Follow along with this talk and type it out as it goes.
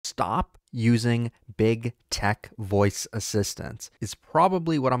stop using big tech voice assistants is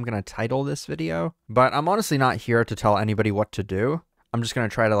probably what I'm going to title this video. But I'm honestly not here to tell anybody what to do. I'm just going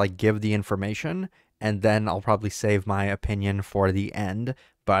to try to give the information, and then I'll probably save my opinion for the end.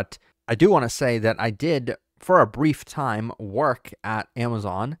 But I do want to say that I did, for a brief time, work at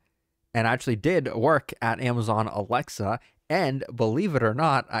Amazon, and I actually did work at Amazon Alexa. And believe it or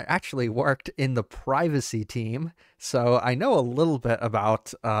not, I actually worked in the privacy team. So I know a little bit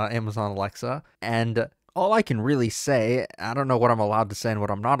about Amazon Alexa. And all I can really say, I don't know what I'm allowed to say and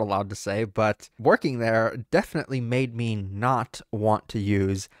what I'm not allowed to say, but working there definitely made me not want to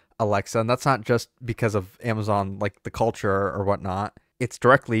use Alexa. And that's not just because of Amazon, the culture or whatnot. It's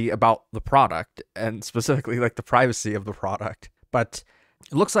directly about the product, and specifically the privacy of the product. But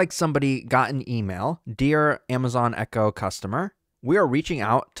it looks like somebody got an email. Dear Amazon Echo customer, we are reaching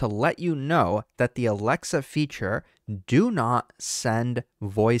out to let you know that the Alexa feature, do not send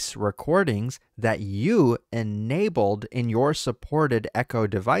voice recordings, that you enabled in your supported Echo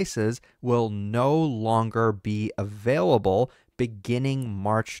devices, will no longer be available beginning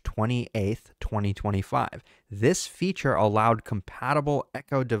March 28th, 2025. This feature allowed compatible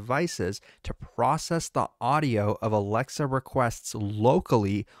Echo devices to process the audio of Alexa requests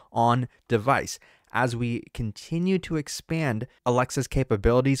locally on device. As we continue to expand Alexa's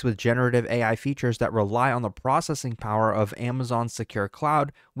capabilities with generative AI features that rely on the processing power of Amazon's secure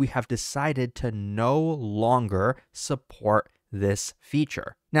cloud, we have decided to no longer support this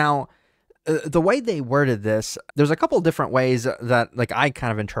feature. Now, the way they worded this, there's a couple different ways that I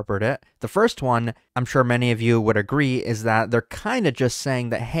kind of interpret it. The first one, I'm sure many of you would agree, is that they're kind of just saying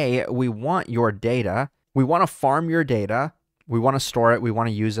that, hey, we want your data. We want to farm your data. We want to store it. We want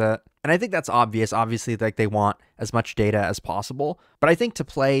to use it. And I think that's obvious. Obviously, they want as much data as possible. But I think to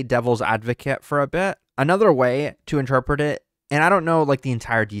play devil's advocate for a bit, another way to interpret it, and I don't know the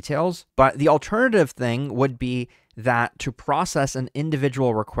entire details, but the alternative thing would be that to process an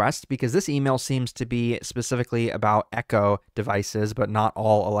individual request, because this email seems to be specifically about Echo devices, but not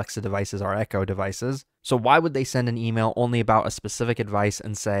all Alexa devices are Echo devices. So why would they send an email only about a specific device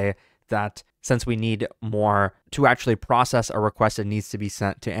and say that since we need more to actually process a request, it needs to be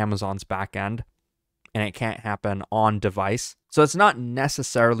sent to Amazon's backend and it can't happen on device? So it's not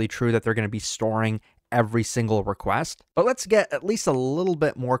necessarily true that they're going to be storing every single request, but let's get at least a little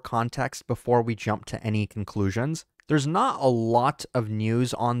bit more context before we jump to any conclusions. There's not a lot of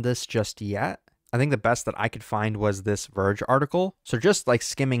news on this just yet. I think the best that I could find was this Verge article. So just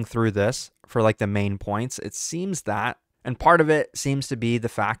skimming through this for the main points, it seems that, and part of it seems to be the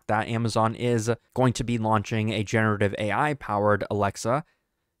fact that Amazon is going to be launching a generative AI powered Alexa.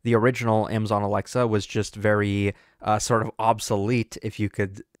 The original Amazon Alexa was just very sort of obsolete, if you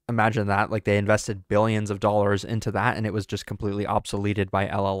could imagine that. They invested billions of dollars into that, and it was just completely obsoleted by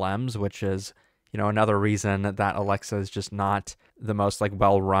LLMs, which is, another reason that Alexa is just not the most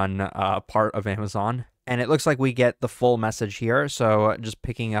well-run part of Amazon. And it looks like we get the full message here. So just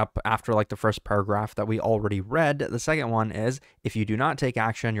picking up after the first paragraph that we already read, the second one is, if you do not take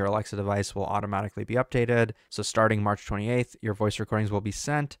action, your Alexa device will automatically be updated. So starting March 28th, your voice recordings will be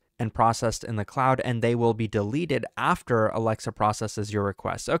sent and processed in the cloud, and they will be deleted after Alexa processes your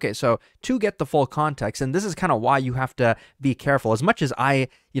request. Okay, so to get the full context, and this is kind of why you have to be careful. As much as I,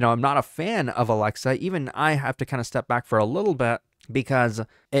 I'm not a fan of Alexa, even I have to kind of step back for a little bit, because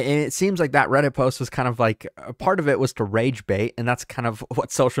it seems like that Reddit post was kind of a part of it was to rage bait, and that's kind of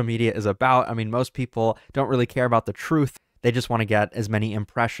what social media is about. I mean, most people don't really care about the truth. They just want to get as many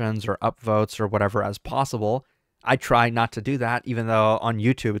impressions or upvotes or whatever as possible. I try not to do that, even though on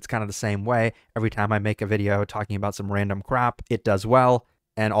YouTube, it's kind of the same way. Every time I make a video talking about some random crap, it does well.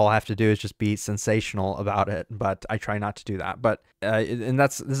 And all I have to do is just be sensational about it. But I try not to do that. But, and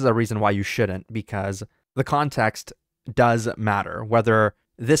this is a reason why you shouldn't, because the context does matter. Whether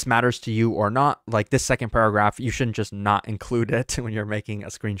this matters to you or not, this second paragraph, you shouldn't just not include it when you're making a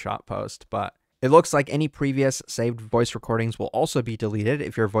screenshot post. But it looks like any previous saved voice recordings will also be deleted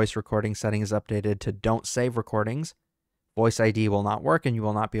if your voice recording setting is updated to don't save recordings. Voice ID will not work and you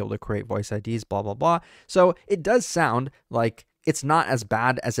will not be able to create voice IDs, blah, blah, blah. So it does sound like it's not as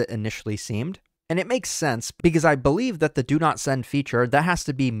bad as it initially seemed. And it makes sense because I believe that the do not send feature, that has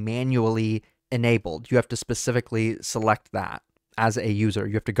to be manually enabled. You have to specifically select that as a user.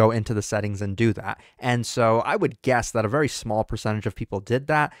 You have to go into the settings and do that. And so I would guess that a very small percentage of people did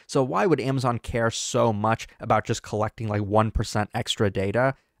that. So why would Amazon care so much about just collecting 1% extra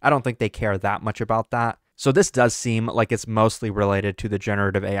data? I don't think they care that much about that. So this does seem like it's mostly related to the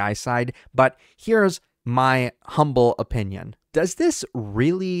generative AI side, but here's my humble opinion. Does this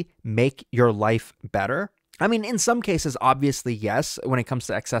really make your life better? I mean, in some cases, obviously, yes, when it comes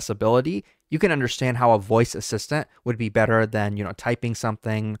to accessibility, you can understand how a voice assistant would be better than, typing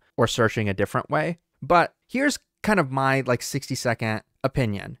something or searching a different way. But here's kind of my 60-second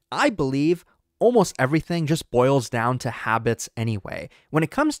opinion. I believe almost everything just boils down to habits anyway. When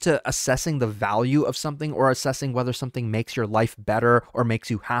it comes to assessing the value of something or assessing whether something makes your life better or makes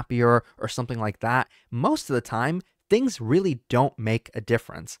you happier or something like that, most of the time, things really don't make a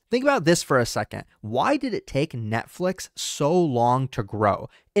difference. Think about this for a second. Why did it take Netflix so long to grow?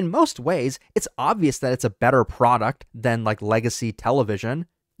 In most ways, it's obvious that it's a better product than legacy television.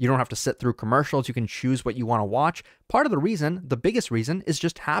 You don't have to sit through commercials. You can choose what you want to watch. Part of the reason, the biggest reason, is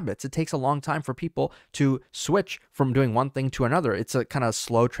just habits. It takes a long time for people to switch from doing one thing to another. It's a kind of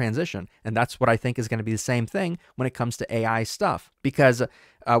slow transition. And that's what I think is going to be the same thing when it comes to AI stuff. Because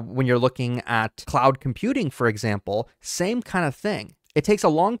when you're looking at cloud computing, for example, same kind of thing. It takes a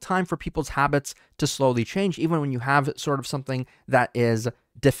long time for people's habits to slowly change, even when you have sort of something that is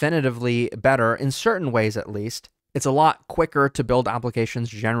definitively better, in certain ways at least. It's a lot quicker to build applications,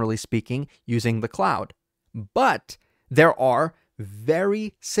 generally speaking, using the cloud. But there are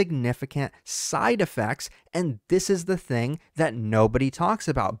very significant side effects, and this is the thing that nobody talks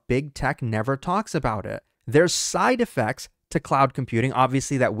about. Big tech never talks about it. There's side effects to cloud computing,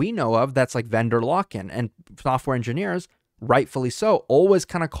 obviously, that we know of, that's like vendor lock-in, and software engineers, rightfully so, always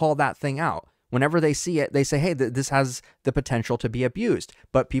kind of call that thing out. Whenever they see it, they say, hey, this has the potential to be abused,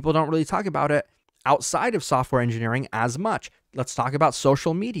 but people don't really talk about it outside of software engineering as much. Let's talk about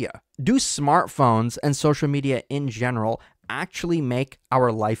social media. Do smartphones and social media in general actually make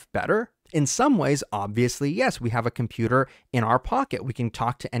our life better? In some ways, obviously, yes. We have a computer in our pocket. We can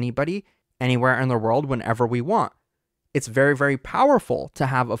talk to anybody, anywhere in the world, whenever we want. It's very, very powerful to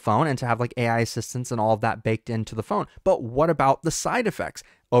have a phone and to have AI assistants and all of that baked into the phone. But what about the side effects?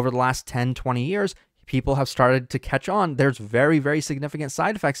 Over the last 10, 20 years, people have started to catch on. There's very, very significant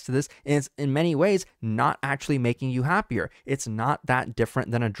side effects to this. And it's in many ways not actually making you happier. It's not that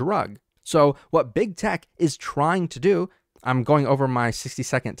different than a drug. So what big tech is trying to do, I'm going over my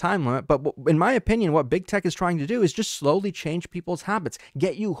 60-second time limit, but in my opinion, what big tech is trying to do is just slowly change people's habits,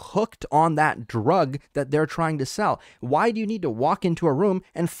 get you hooked on that drug that they're trying to sell. Why do you need to walk into a room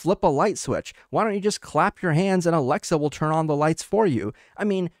and flip a light switch? Why don't you just clap your hands and Alexa will turn on the lights for you? I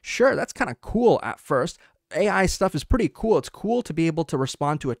mean, sure, that's kind of cool at first. AI stuff is pretty cool. It's cool to be able to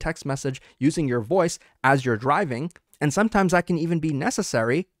respond to a text message using your voice as you're driving, and sometimes that can even be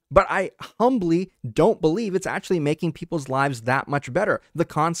necessary. But I humbly don't believe it's actually making people's lives that much better. The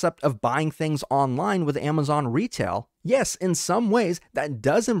concept of buying things online with Amazon Retail, yes, in some ways, that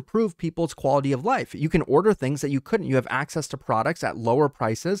does improve people's quality of life. You can order things that you couldn't. You have access to products at lower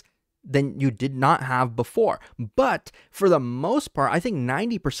prices than you did not have before. But for the most part, I think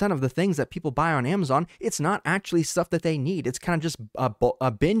 90% of the things that people buy on Amazon, it's not actually stuff that they need. It's kind of just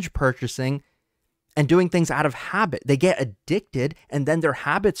a binge purchasing and doing things out of habit. They get addicted and then their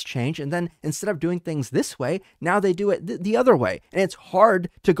habits change. And then instead of doing things this way, now they do it the other way. And it's hard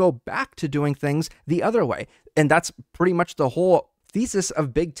to go back to doing things the other way. And that's pretty much the whole thesis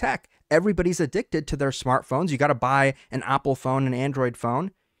of big tech. Everybody's addicted to their smartphones. You got to buy an Apple phone, an Android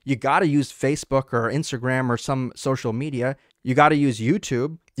phone. You got to use Facebook or Instagram or some social media. You got to use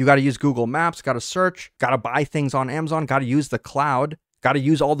YouTube. You got to use Google Maps, got to search, got to buy things on Amazon, got to use the cloud. Got to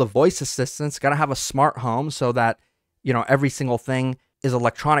use all the voice assistants, got to have a smart home so that, every single thing is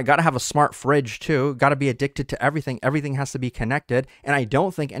electronic. Got to have a smart fridge too. Got to be addicted to everything. Everything has to be connected. And I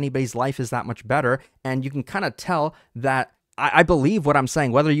don't think anybody's life is that much better. And you can kind of tell that I believe what I'm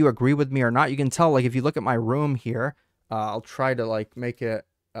saying, whether you agree with me or not. You can tell, if you look at my room here, I'll try to make it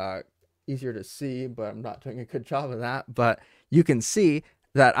easier to see, but I'm not doing a good job of that. But you can see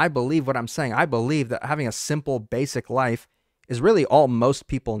that I believe what I'm saying. I believe that having a simple, basic life is really all most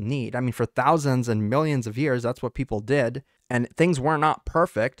people need. I mean, for thousands and millions of years, that's what people did. And things were not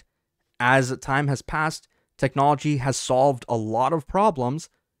perfect. As time has passed, technology has solved a lot of problems,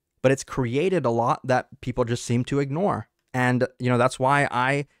 but it's created a lot that people just seem to ignore. And, that's why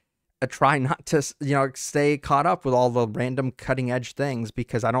I try not to, stay caught up with all the random cutting edge things,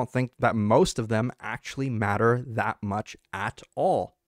 because I don't think that most of them actually matter that much at all.